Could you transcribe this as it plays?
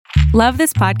Love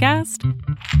this podcast?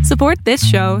 Support this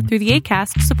show through the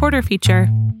Acast supporter feature.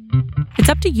 It's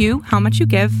up to you how much you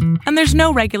give, and there's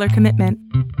no regular commitment.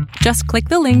 Just click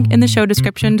the link in the show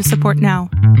description to support now.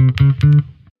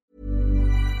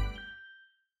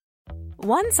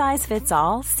 One size fits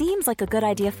all seems like a good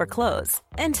idea for clothes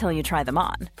until you try them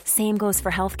on. Same goes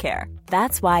for healthcare.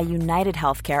 That's why United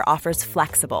Healthcare offers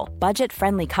flexible,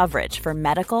 budget-friendly coverage for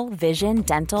medical, vision,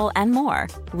 dental, and more.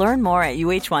 Learn more at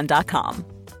uh1.com.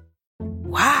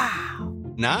 Wow.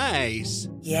 Nice.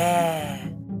 Yeah.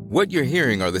 What you're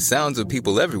hearing are the sounds of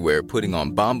people everywhere putting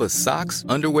on Bombas socks,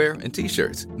 underwear, and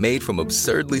T-shirts made from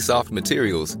absurdly soft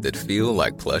materials that feel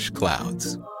like plush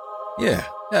clouds. Yeah,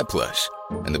 that plush.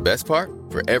 And the best part?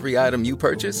 For every item you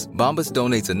purchase, Bombas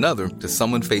donates another to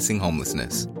someone facing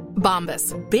homelessness.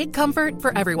 Bombas. Big comfort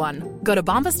for everyone. Go to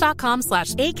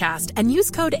bombas.com/ACAST and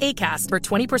use code ACAST for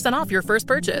 20% off your first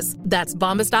purchase. That's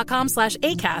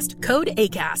bombas.com/ACAST. Code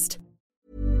ACAST.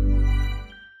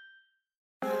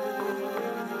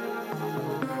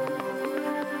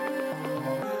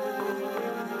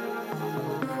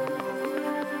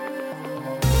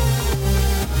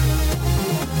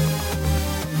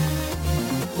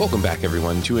 Welcome back,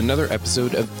 everyone, to another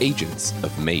episode of Agents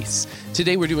of MACE.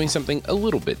 Today we're doing something a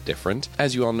little bit different.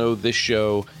 As you all know, this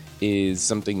show is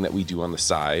something that we do on the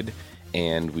side,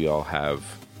 and we all have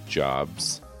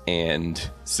jobs. And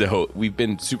so we've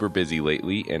been super busy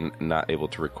lately and not able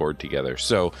to record together.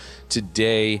 So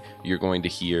today you're going to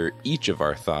hear each of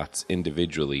our thoughts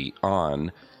individually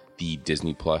on the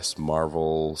Disney Plus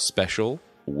Marvel special,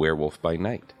 Werewolf by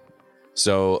Night.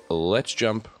 So let's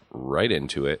jump right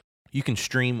into it. You can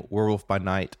stream Werewolf by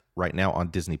Night right now on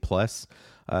Disney Plus.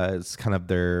 It's kind of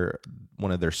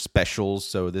one of their specials.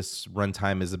 So this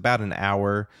runtime is about an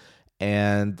hour,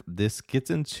 and this gets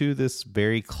into this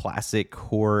very classic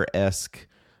horror-esque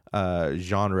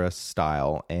genre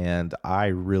style, and I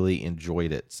really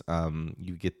enjoyed it.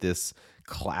 You get this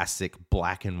classic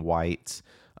black and white,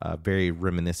 very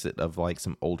reminiscent of like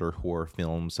some older horror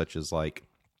films, such as like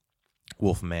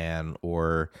Wolfman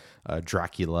or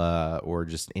Dracula or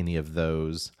just any of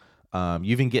those. You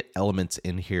even get elements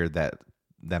in here that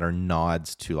are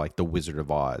nods to like the Wizard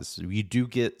of Oz. You do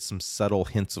get some subtle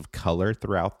hints of color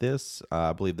throughout this.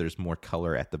 I believe there's more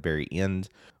color at the very end,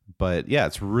 but yeah,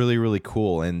 it's really, really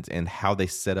cool. And how they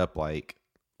set up like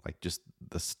just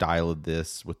the style of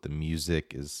this with the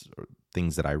music is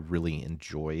things that I really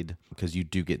enjoyed, because you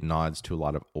do get nods to a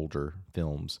lot of older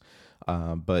films.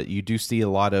 But you do see a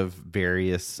lot of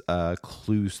various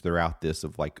clues throughout this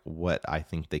of like what I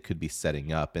think they could be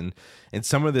setting up. And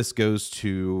some of this goes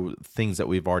to things that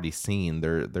we've already seen.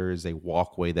 There is a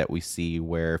walkway that we see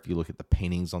where if you look at the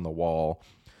paintings on the wall,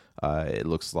 it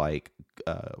looks like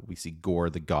we see Gore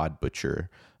the God Butcher,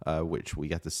 which we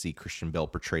got to see Christian Bale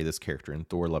portray this character in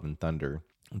Thor Love and Thunder.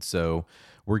 And so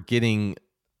we're getting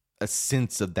a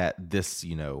sense of that this,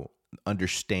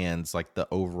 understands like the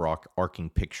overarching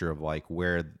picture of like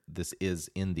where this is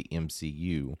in the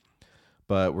MCU.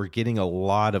 But we're getting a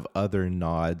lot of other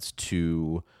nods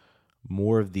to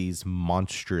more of these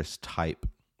monstrous type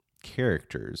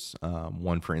characters.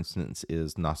 One, for instance,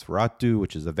 is Nosferatu,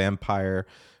 which is a vampire,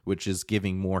 which is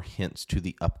giving more hints to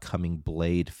the upcoming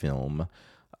Blade film.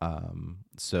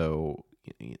 So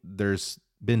there's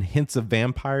been hints of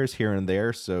vampires here and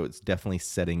there, so it's definitely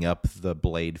setting up the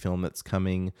Blade film that's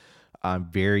coming.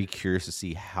 I'm very curious to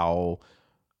see how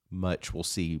much we'll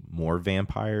see more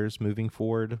vampires moving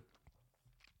forward.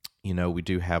 We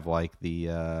do have like the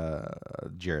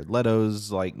Jared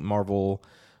Leto's like Marvel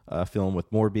film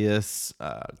with Morbius.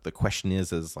 The question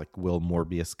is like, will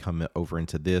Morbius come over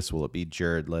into this? Will it be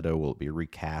Jared Leto? Will it be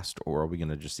recast? Or are we going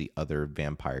to just see other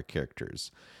vampire characters?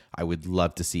 I would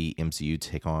love to see MCU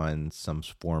take on some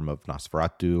form of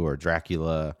Nosferatu or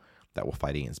Dracula that will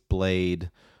fight against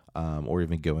Blade, or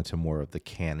even go into more of the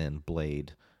canon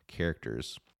Blade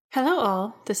characters. Hello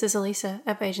all, this is Elisa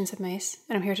of Agents of MACE,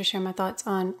 and I'm here to share my thoughts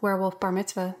on Werewolf by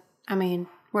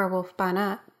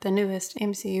Night, the newest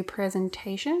MCU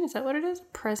presentation. Is that what it is?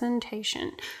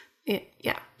 Presentation. A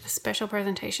special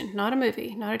presentation. Not a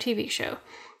movie, not a TV show,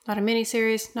 not a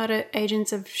miniseries, not a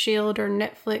Agents of S.H.I.E.L.D. or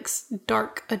Netflix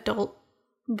dark adult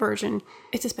version.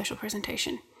 It's a special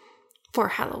presentation for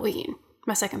Halloween,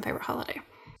 my second favorite holiday.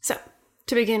 So,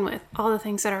 to begin with, all the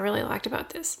things that I really liked about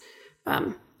this,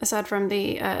 aside from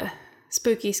the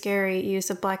spooky, scary use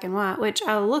of black and white, which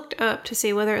I looked up to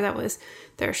see whether that was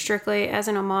there strictly as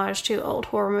an homage to old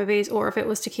horror movies or if it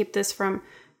was to keep this from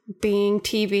being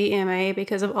TVMA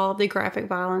because of all the graphic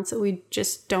violence that we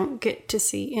just don't get to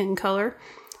see in color.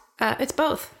 It's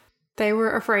both. They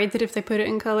were afraid that if they put it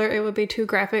in color, it would be too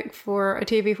graphic for a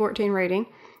TV-14 rating.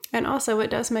 And also, it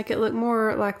does make it look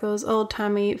more like those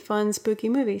old-timey, fun, spooky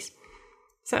movies.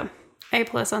 So, A+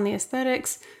 on the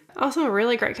aesthetics. Also, a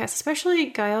really great cast, especially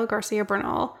Gael Garcia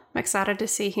Bernal. I'm excited to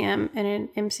see him in an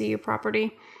MCU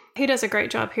property. He does a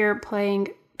great job here playing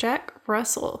Jack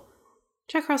Russell.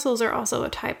 Jack Russells are also a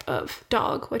type of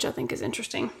dog, which I think is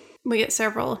interesting. We get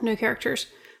several new characters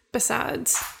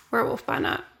besides Werewolf by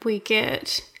Night. We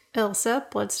get Elsa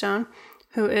Bloodstone,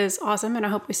 who is awesome, and I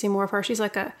hope we see more of her. She's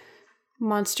like a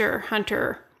monster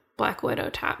hunter, Black Widow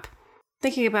type.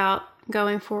 Thinking about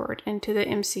going forward into the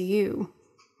MCU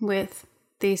with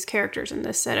these characters in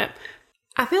this setup,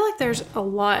 I feel like there's a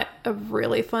lot of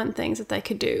really fun things that they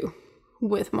could do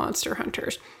with monster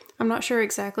hunters. I'm not sure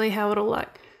exactly how it'll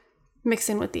like mix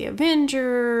in with the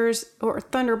Avengers or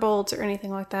Thunderbolts or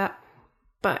anything like that,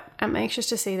 but I'm anxious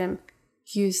to see them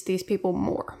use these people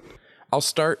more. I'll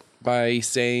start by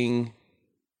saying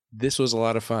this was a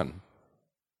lot of fun.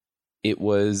 It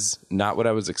was not what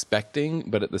I was expecting,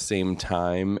 but at the same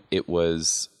time, it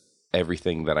was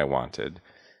everything that I wanted.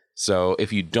 So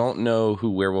if you don't know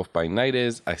who Werewolf by Night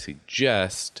is, I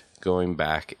suggest going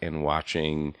back and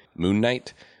watching Moon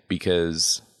Knight,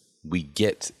 because we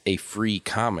get a free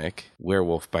comic,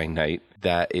 Werewolf by Night,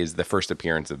 that is the first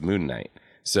appearance of Moon Knight.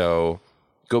 So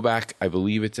go back, I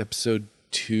believe it's episode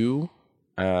 2,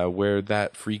 where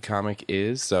that free comic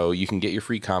is. So you can get your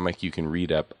free comic, you can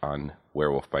read up on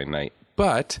Werewolf by Night.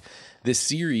 But this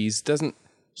series doesn't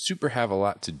super have a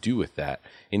lot to do with that.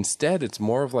 Instead, it's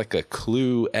more of like a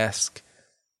Clue-esque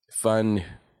fun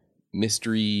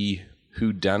mystery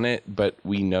whodunit, but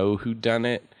we know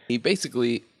whodunit.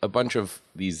 Basically, a bunch of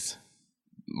these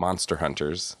monster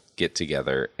hunters get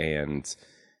together and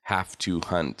have to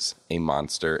hunt a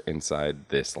monster inside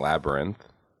this labyrinth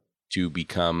to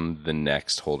become the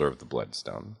next holder of the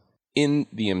Bloodstone. In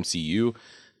the MCU,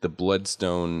 the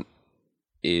Bloodstone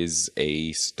is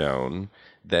a stone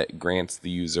that grants the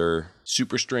user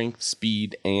super strength,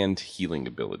 speed, and healing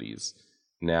abilities.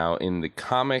 Now, in the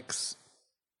comics,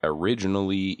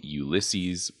 originally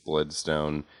Ulysses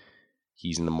Bloodstone,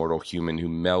 he's an immortal human who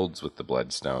melds with the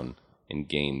Bloodstone and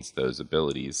gains those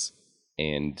abilities.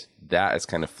 And that is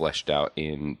kind of fleshed out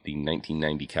in the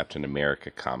 1990 Captain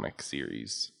America comic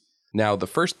series. Now, the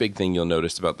first big thing you'll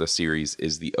notice about this series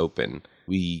is the open.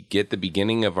 We get the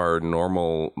beginning of our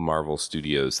normal Marvel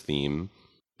Studios theme,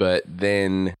 but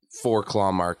then 4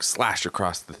 claw marks slash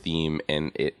across the theme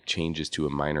and it changes to a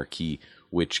minor key,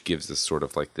 which gives us sort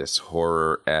of like this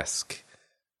horror-esque,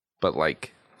 but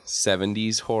like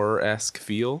 70s horror-esque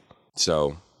feel.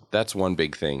 So that's one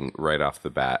big thing right off the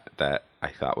bat that I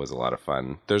thought was a lot of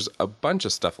fun. There's a bunch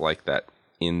of stuff like that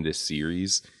in this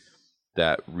series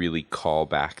that really call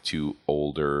back to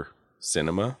older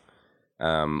cinema.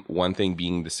 One thing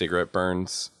being the cigarette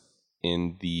burns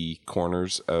in the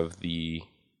corners of the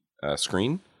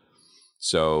screen.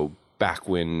 So back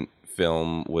when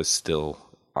film was still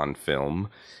on film,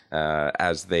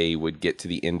 as they would get to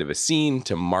the end of a scene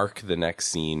to mark the next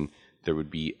scene, there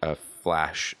would be a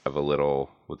flash of a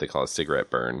little, what they call a cigarette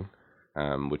burn,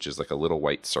 which is like a little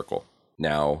white circle.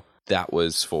 Now, that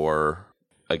was for,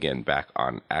 again, back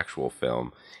on actual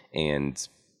film, and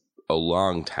a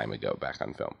long time ago back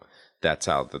on film. That's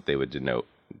how that they would denote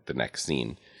the next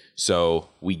scene. So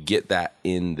we get that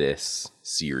in this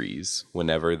series.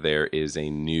 Whenever there is a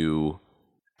new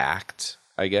act,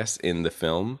 I guess, in the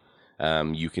film,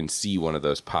 you can see one of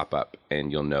those pop up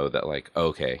and you'll know that, like,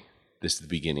 okay, this is the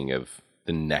beginning of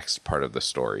the next part of the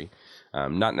story.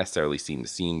 Not necessarily scene to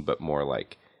scene, but more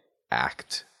like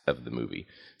act of the movie.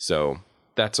 So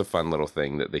that's a fun little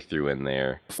thing that they threw in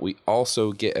there. We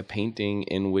also get a painting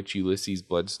in which Ulysses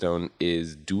Bloodstone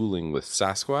is dueling with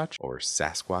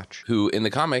Sasquatch, who in the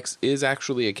comics is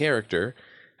actually a character.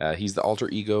 He's the alter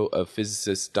ego of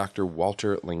physicist Dr.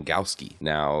 Walter Langowski.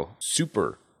 Now,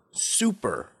 super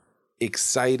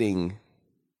exciting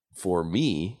for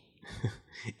me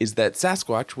is that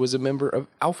Sasquatch was a member of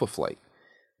Alpha Flight.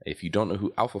 If you don't know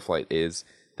who Alpha Flight is,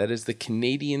 that is the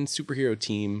Canadian superhero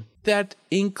team that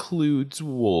includes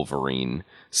Wolverine.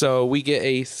 So we get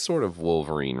a sort of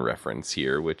Wolverine reference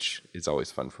here, which is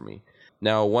always fun for me.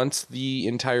 Now, once the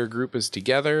entire group is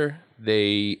together,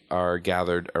 they are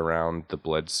gathered around the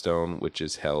Bloodstone, which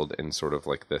is held in sort of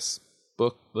like this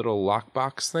book, little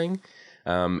lockbox thing.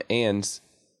 And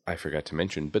I forgot to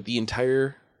mention, but the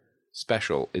entire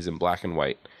special is in black and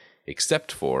white,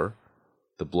 except for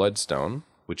the Bloodstone,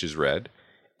 which is red.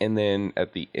 And then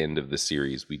at the end of the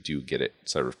series, we do get it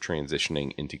sort of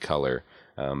transitioning into color,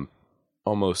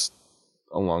 almost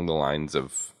along the lines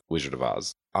of Wizard of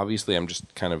Oz. Obviously, I'm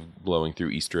just kind of blowing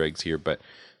through Easter eggs here, but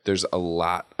there's a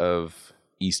lot of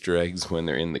Easter eggs when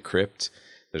they're in the crypt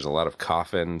There's a lot of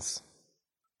coffins.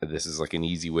 This is like an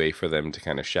easy way for them to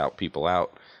kind of shout people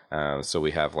out. So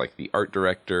we have like the art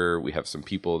director, we have some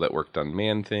people that worked on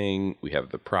Man-Thing, we have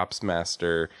the props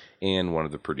master, and one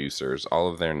of the producers.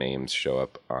 All of their names show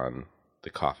up on the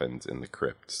coffins in the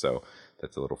crypt. So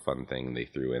that's a little fun thing they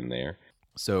threw in there.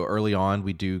 So early on,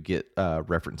 we do get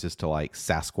references to like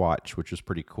Sasquatch, which is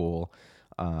pretty cool.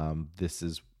 This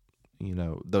is,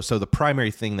 so the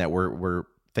primary thing that we're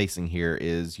facing here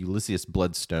is Ulysses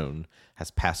Bloodstone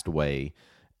has passed away,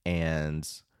 and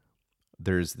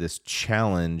there's this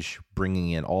challenge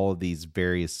bringing in all of these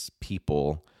various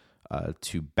people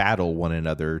to battle one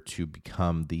another to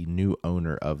become the new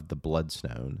owner of the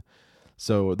Bloodstone.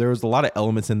 So there was a lot of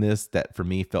elements in this that for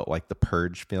me felt like the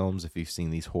Purge films. If you've seen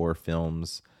these horror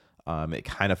films, it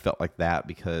kind of felt like that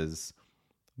because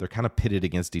they're kind of pitted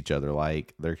against each other.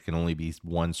 Like there can only be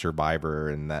one survivor,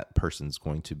 and that person's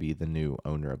going to be the new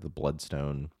owner of the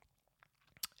Bloodstone.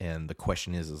 And the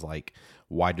question is like,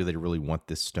 why do they really want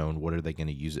this stone? What are they going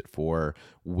to use it for?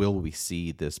 Will we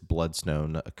see this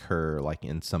Bloodstone occur like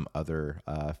in some other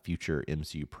future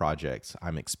MCU projects?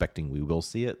 I'm expecting we will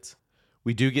see it.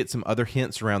 We do get some other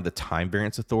hints around the Time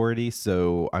Variance Authority,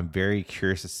 so I'm very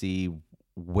curious to see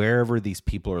wherever these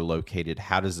people are located,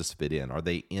 how does this fit in? Are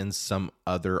they in some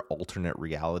other alternate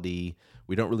reality?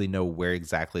 We don't really know where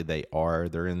exactly they are.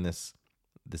 They're in this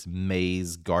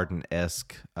maze,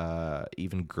 garden-esque,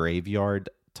 even graveyard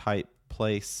type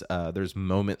place. There's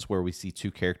moments where we see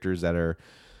two characters that are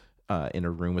in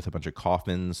a room with a bunch of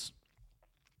coffins,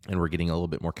 and we're getting a little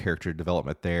bit more character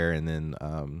development there. And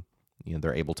then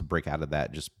they're able to break out of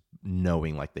that just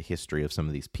knowing like the history of some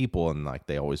of these people, and like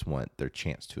they always want their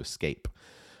chance to escape.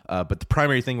 But the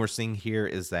primary thing we're seeing here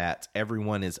is that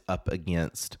everyone is up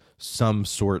against some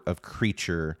sort of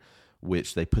creature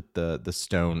which they put the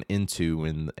stone into,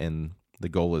 and the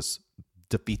goal is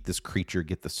defeat this creature,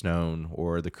 get the stone,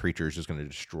 or the creature is just going to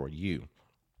destroy you.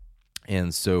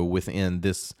 And so within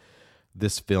this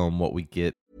film, what we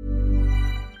get...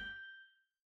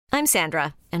 I'm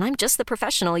Sandra, and I'm just the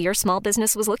professional your small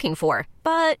business was looking for.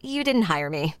 But you didn't hire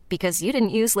me because you didn't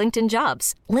use LinkedIn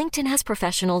Jobs. LinkedIn has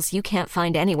professionals you can't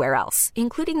find anywhere else,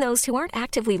 including those who aren't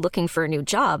actively looking for a new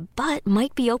job, but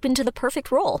might be open to the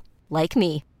perfect role, like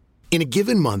me. In a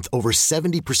given month, over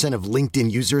 70% of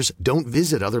LinkedIn users don't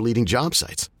visit other leading job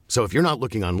sites. So if you're not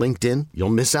looking on LinkedIn, you'll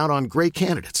miss out on great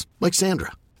candidates like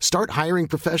Sandra. Start hiring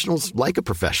professionals like a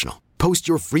professional. Post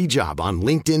your free job on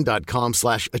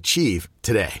linkedin.com/achieve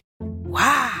today.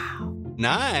 Wow.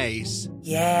 Nice.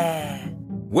 Yeah.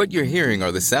 What you're hearing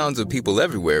are the sounds of people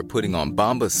everywhere putting on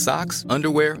Bombas socks,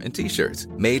 underwear, and T-shirts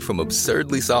made from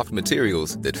absurdly soft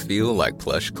materials that feel like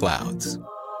plush clouds.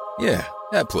 Yeah,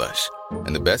 that plush.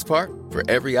 And the best part? For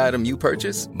every item you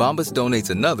purchase, Bombas donates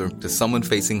another to someone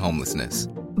facing homelessness.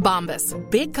 Bombas.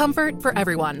 Big comfort for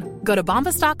everyone. Go to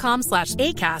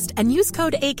bombas.com/ACAST and use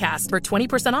code ACAST for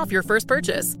 20% off your first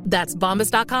purchase. That's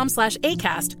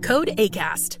bombas.com/ACAST. Code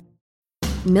ACAST.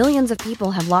 Millions of people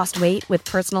have lost weight with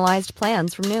personalized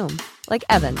plans from Noom. Like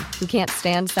Evan, who can't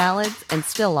stand salads and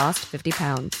still lost 50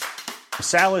 pounds.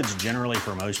 Salads generally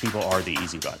for most people are the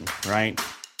easy button, right?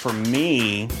 For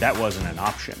me, that wasn't an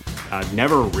option. I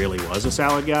never really was a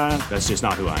salad guy. That's just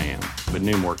not who I am. But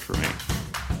Noom worked for me.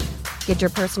 Get your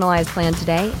personalized plan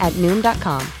today at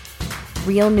Noom.com.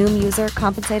 Real Noom user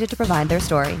compensated to provide their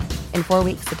story. In 4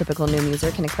 weeks, the typical Noom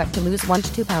user can expect to lose 1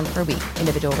 to 2 pounds per week.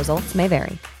 Individual results may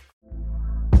vary.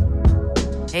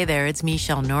 Hey there, it's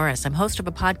Michelle Norris. I'm host of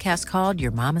a podcast called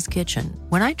Your Mama's Kitchen.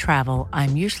 When I travel,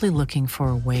 I'm usually looking for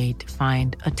a way to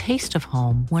find a taste of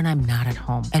home when I'm not at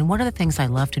home. And one of the things I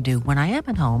love to do when I am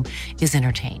at home is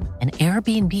entertain. And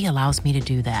Airbnb allows me to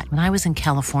do that. When I was in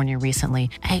California recently,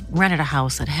 I rented a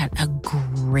house that had a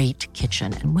great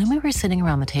kitchen. And when we were sitting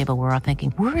around the table, we were all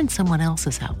thinking, we're in someone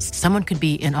else's house. Someone could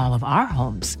be in all of our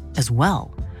homes as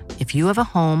well. If you have a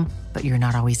home, but you're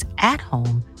not always at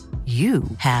home, you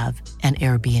have an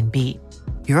Airbnb.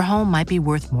 Your home might be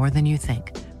worth more than you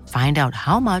think. Find out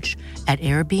how much at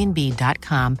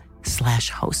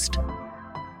airbnb.com/host.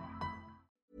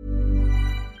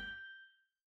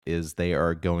 Is they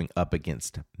are going up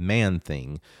against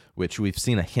Man-Thing, which we've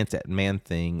seen a hint at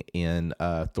Man-Thing in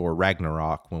Thor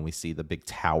Ragnarok. When we see the big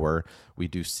tower, we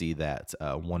do see that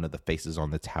one of the faces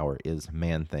on the tower is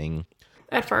Man-Thing.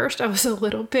 At first, I was a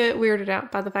little bit weirded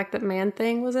out by the fact that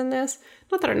Man-Thing was in this.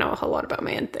 Not that I know a whole lot about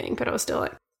Man-Thing, but I was still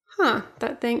like,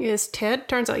 that thing is Ted?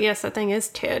 Turns out, yes, that thing is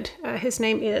Ted. His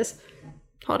name is,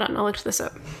 hold on, I'll look this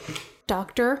up.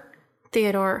 Dr.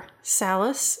 Theodore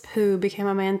Salas, who became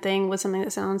a Man-Thing with something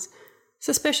that sounds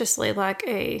suspiciously like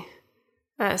a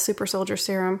super soldier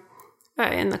serum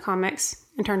in the comics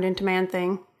and turned into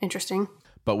Man-Thing. Interesting.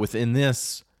 But within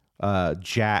this,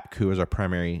 Jack, who is our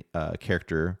primary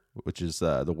character, which is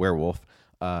the werewolf,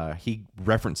 he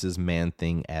references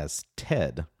Man-Thing as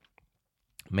Ted.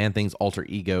 Man-Thing's alter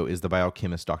ego is the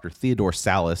biochemist Dr. Theodore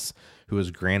Salas, who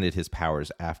was granted his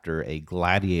powers after a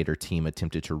gladiator team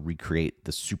attempted to recreate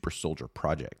the Super Soldier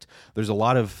Project. There's a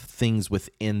lot of things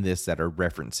within this that are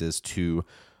references to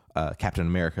Captain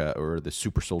America or the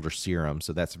Super Soldier Serum,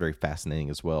 so that's very fascinating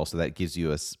as well. So that gives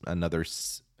you another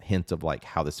hint of like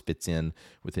how this fits in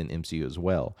within MCU as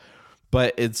well.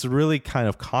 But it's really kind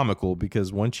of comical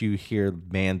because once you hear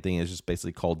Man-Thing is just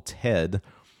basically called Ted,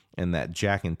 and that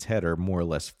Jack and Ted are more or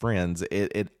less friends,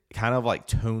 it kind of like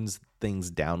tones things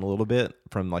down a little bit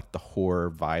from like the horror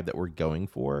vibe that we're going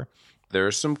for. There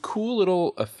are some cool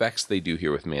little effects they do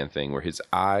here with Man-Thing where his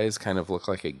eyes kind of look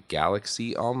like a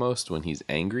galaxy almost when he's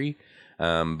angry.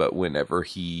 But whenever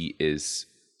he is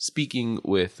speaking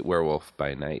with Werewolf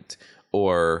by Night,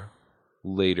 or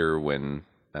later when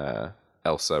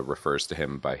Elsa refers to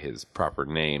him by his proper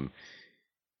name,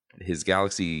 his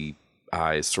galaxy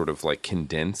eyes sort of like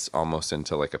condense almost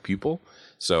into like a pupil.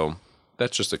 So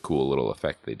that's just a cool little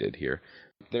effect they did here.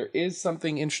 There is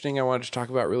something interesting I wanted to talk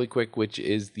about really quick, which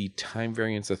is the Time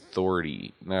Variance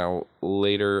Authority. Now,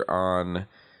 later on,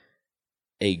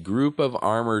 a group of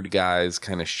armored guys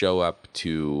kind of show up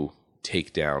to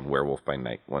take down Werewolf by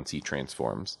Night once he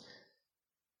transforms.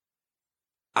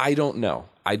 I don't know.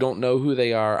 I don't know who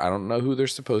they are. I don't know who they're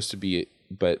supposed to be,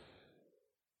 but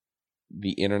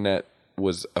the internet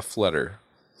was aflutter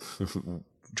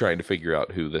trying to figure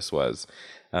out who this was.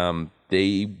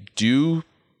 They do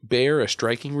bear a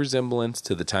striking resemblance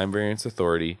to the Time Variance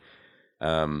Authority.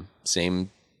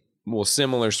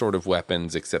 Similar sort of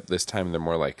weapons, except this time they're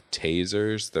more like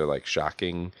tasers. They're like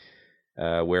shocking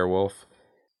Werewolf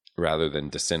rather than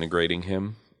disintegrating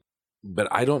him. But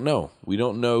I don't know. We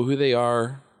don't know who they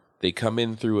are. They come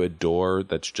in through a door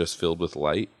that's just filled with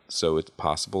light, so it's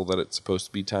possible that it's supposed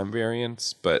to be Time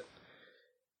Variance, but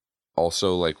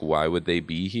also, like, why would they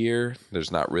be here?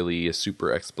 There's not really a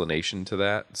super explanation to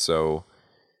that, so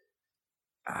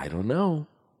I don't know.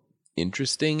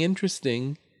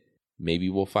 Interesting. Maybe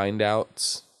we'll find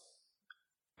out.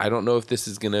 I don't know if this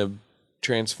is going to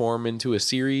transform into a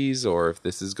series or if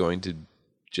this is going to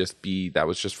just be, that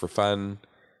was just for fun,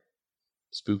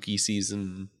 spooky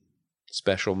season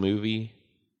special movie,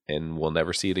 and we'll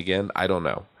never see it again. I don't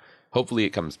know. Hopefully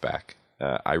it comes back.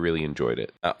 I really enjoyed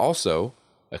it. Also,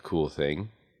 a cool thing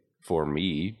for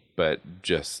me, but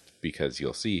just because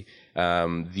you'll see,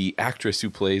 the actress who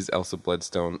plays Elsa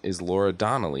Bloodstone is Laura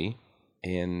Donnelly,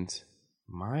 and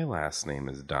my last name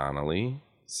is Donnelly,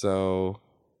 so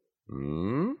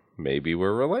maybe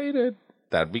we're related.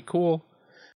 That'd be cool.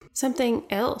 Something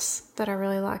else that I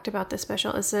really liked about this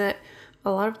special is that a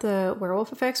lot of the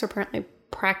werewolf effects are apparently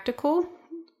practical.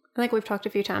 I think we've talked a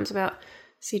few times about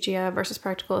CGI versus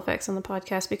practical effects on the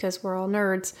podcast because we're all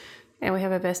nerds and we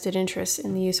have a vested interest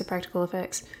in the use of practical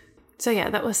effects. So yeah,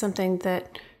 that was something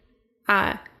that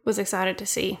I was excited to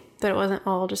see, that it wasn't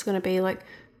all just going to be like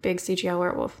big CGI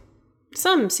werewolf.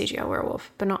 Some CGI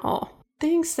werewolf, but not all.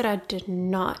 Things that I did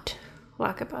not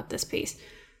like about this piece.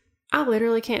 I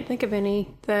literally can't think of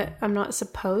any that I'm not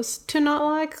supposed to not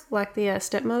like the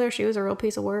stepmother. She was a real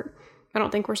piece of work. I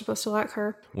don't think we're supposed to like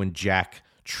her. When Jack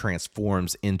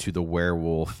transforms into the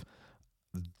werewolf,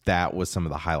 that was some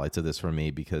of the highlights of this for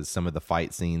me, because some of the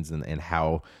fight scenes and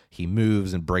how he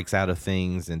moves and breaks out of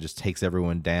things and just takes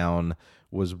everyone down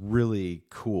was really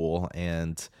cool.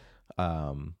 And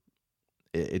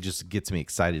it just gets me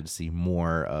excited to see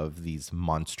more of these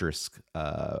monstrous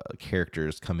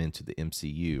characters come into the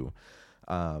MCU.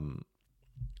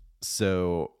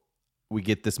 So we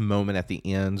get this moment at the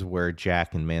end where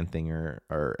Jack and Man-Thing,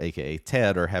 or aka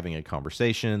Ted, are having a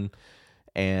conversation,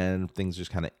 and things just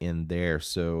kind of end there.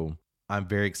 So I'm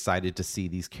very excited to see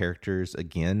these characters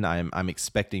again. I'm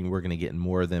expecting we're going to get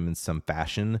more of them in some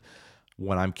fashion.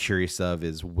 What I'm curious of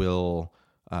is, will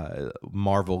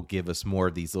Marvel give us more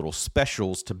of these little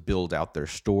specials to build out their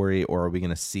story, or are we going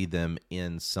to see them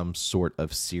in some sort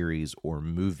of series or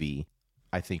movie?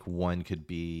 I think one could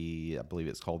be, I believe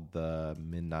it's called the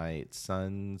Midnight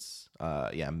Suns.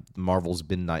 Marvel's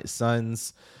Midnight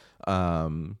Suns,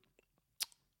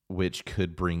 which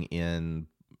could bring in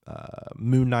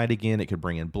Moon Knight again. It could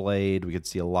bring in Blade. We could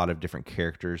see a lot of different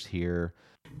characters here.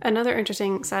 Another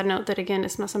interesting side note that, again,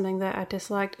 it's not something that I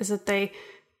disliked, is that they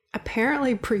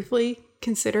apparently briefly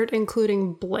considered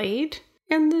including Blade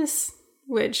in this,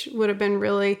 which would have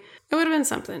been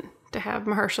something to have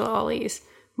Mahershala Ali's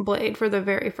Blade for the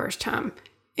very first time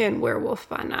in Werewolf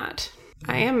by Night.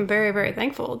 I am very, very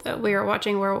thankful that we are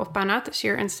watching Werewolf by Night this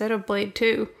year instead of Blade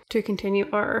 2 to continue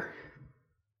our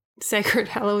sacred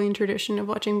Halloween tradition of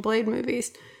watching Blade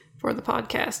movies for the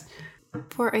podcast.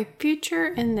 For a future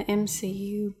in the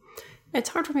MCU, it's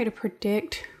hard for me to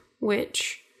predict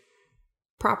which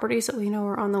properties that we know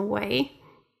are on the way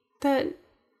that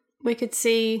we could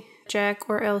see Jack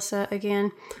or Elsa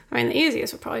again. I mean, the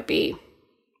easiest would probably be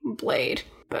Blade,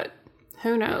 but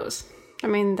who knows? I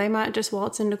mean, they might just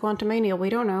waltz into Quantumania. We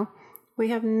don't know. We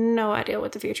have no idea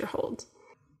what the future holds.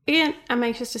 Again, I'm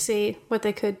anxious to see what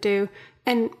they could do.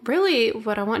 And really,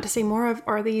 what I want to see more of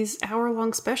are these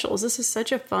hour-long specials. This is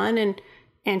such a fun and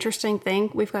interesting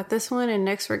thing. We've got this one, and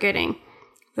next we're getting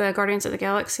the Guardians of the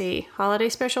Galaxy holiday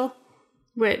special,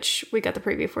 which we got the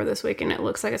preview for this week, and it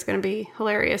looks like it's going to be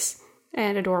hilarious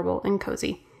and adorable and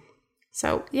cozy.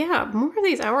 So, yeah, more of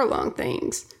these hour-long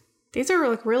things. These are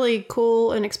like really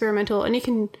cool and experimental, and you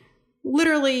can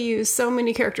literally use so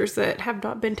many characters that have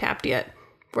not been tapped yet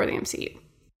for the MCU.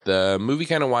 The movie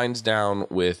kind of winds down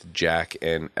with Jack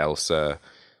and Elsa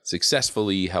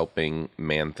successfully helping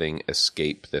Man-Thing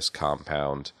escape this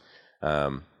compound.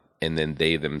 And then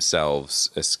they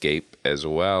themselves escape as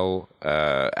well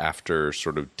after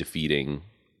sort of defeating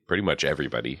pretty much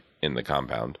everybody in the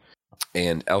compound.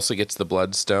 And Elsa gets the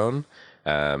Bloodstone.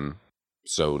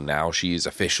 So now she's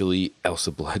officially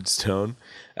Elsa Bloodstone.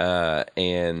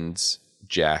 And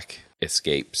Jack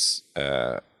escapes.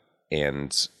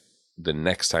 And the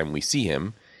next time we see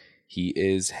him, he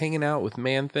is hanging out with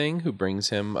Man-Thing, who brings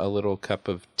him a little cup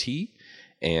of tea.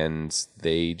 And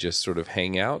they just sort of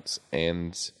hang out,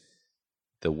 and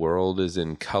the world is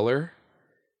in color.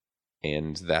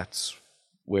 And that's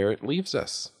where it leaves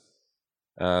us.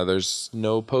 There's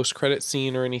no post-credit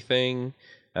scene or anything.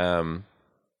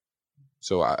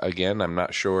 So again, I'm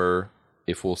not sure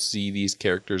if we'll see these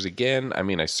characters again. I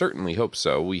mean, I certainly hope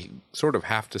so. We sort of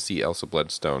have to see Elsa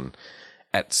Bloodstone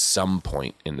at some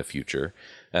point in the future.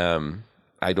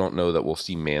 I don't know that we'll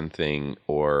see Man-Thing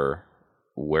or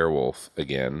Werewolf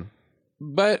again,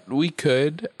 but we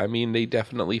could. I mean, they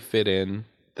definitely fit in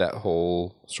that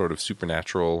whole sort of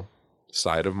supernatural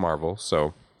side of Marvel.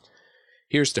 So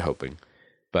here's to hoping.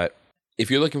 But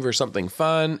if you're looking for something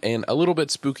fun and a little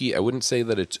bit spooky, I wouldn't say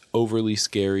that it's overly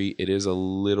scary. It is a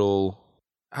little,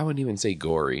 I wouldn't even say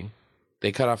gory.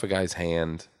 They cut off a guy's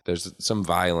hand. There's some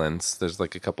violence. There's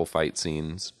like a couple fight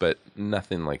scenes, but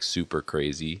nothing like super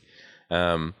crazy.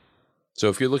 So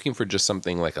if you're looking for just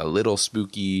something like a little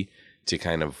spooky to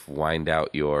kind of wind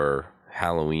out your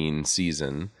Halloween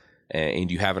season,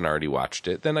 and you haven't already watched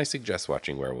it, then I suggest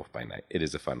watching Werewolf by Night. It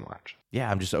is a fun watch.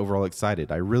 Yeah, I'm just overall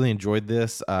excited. I really enjoyed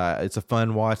this. It's a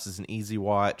fun watch. It's an easy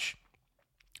watch.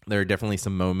 There are definitely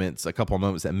some moments, a couple of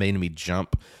moments that made me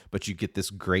jump, but you get this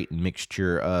great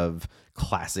mixture of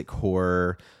classic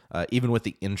horror. Even with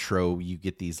the intro, you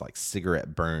get these like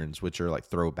cigarette burns, which are like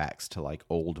throwbacks to like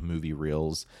old movie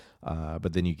reels.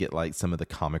 But then you get like some of the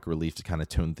comic relief to kind of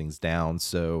tone things down.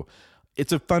 So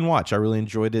it's a fun watch. I really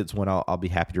enjoyed it. It's one I'll be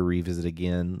happy to revisit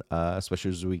again,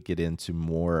 especially as we get into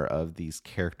more of these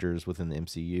characters within the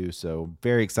MCU. So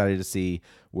very excited to see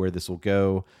where this will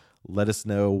go. Let us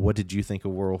know, what did you think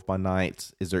of Werewolf by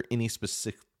Night? Is there any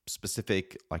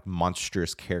specific like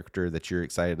monstrous character that you're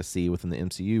excited to see within the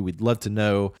MCU? We'd love to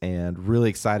know, and really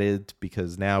excited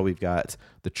because now we've got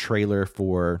the trailer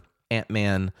for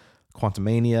Ant-Man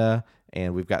Quantumania,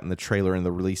 and we've gotten the trailer and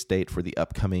the release date for the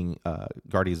upcoming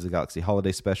Guardians of the Galaxy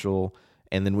holiday special.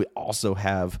 And then we also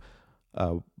have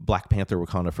Black Panther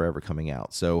Wakanda Forever coming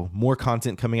out. So more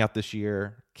content coming out this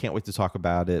year. Can't wait to talk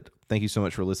about it. Thank you so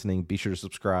much for listening. Be sure to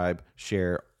subscribe,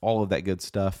 share, all of that good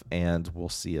stuff, and we'll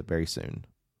see you very soon.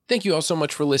 Thank you all so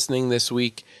much for listening this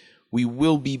week. We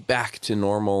will be back to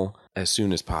normal as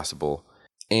soon as possible.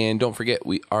 And don't forget,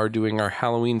 we are doing our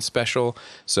Halloween special,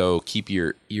 so keep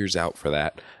your ears out for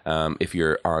that. If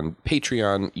you're on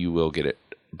Patreon, you will get it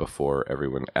before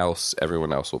everyone else.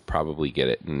 Everyone else will probably get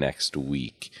it next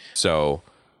week. So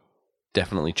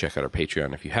definitely check out our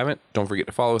Patreon if you haven't. Don't forget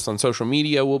to follow us on social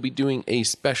media. We'll be doing a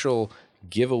special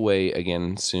giveaway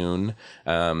again soon.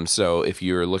 So if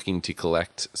you're looking to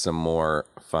collect some more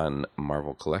fun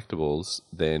Marvel collectibles,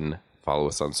 then follow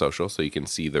us on social so you can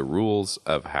see the rules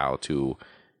of how to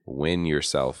win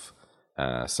yourself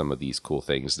some of these cool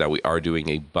things. Now, we are doing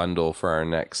a bundle for our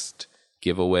next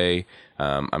giveaway.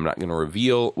 I'm not going to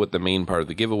reveal what the main part of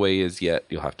the giveaway is yet.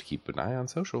 You'll have to keep an eye on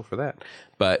social for that.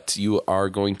 But you are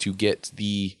going to get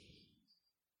the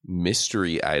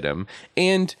mystery item,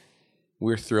 and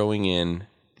we're throwing in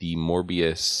the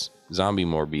zombie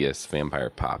Morbius vampire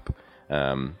pop.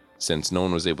 Since no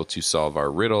one was able to solve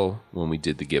our riddle when we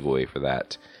did the giveaway for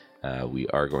that, we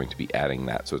are going to be adding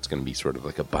that. So it's going to be sort of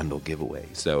like a bundle giveaway.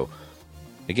 So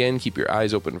again, keep your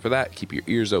eyes open for that. Keep your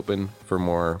ears open for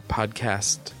more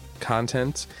podcast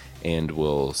content, and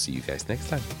we'll see you guys next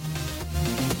time.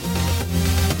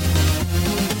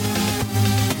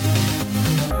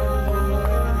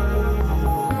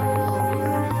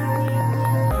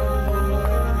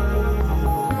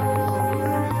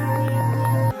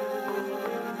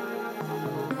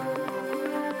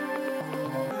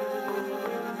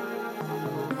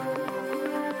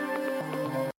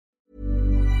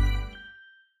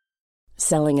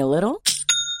 Selling a little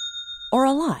or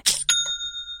a lot?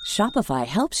 Shopify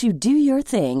helps you do your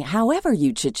thing however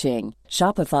you cha-ching.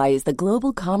 Shopify is the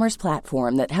global commerce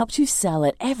platform that helps you sell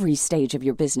at every stage of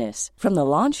your business. From the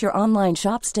launch your online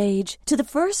shop stage to the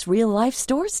first real-life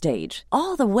store stage,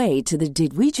 all the way to the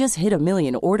did we just hit a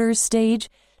million orders stage.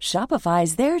 Shopify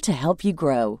is there to help you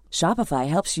grow. Shopify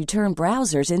helps you turn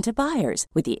browsers into buyers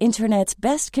with the internet's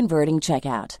best converting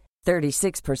checkout.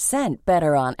 36%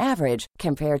 better on average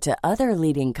compared to other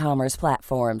leading commerce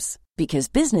platforms. Because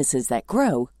businesses that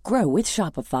grow, grow with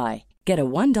Shopify. Get a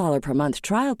 $1 per month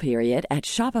trial period at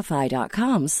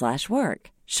shopify.com/work.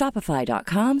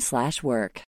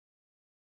 Shopify.com/work.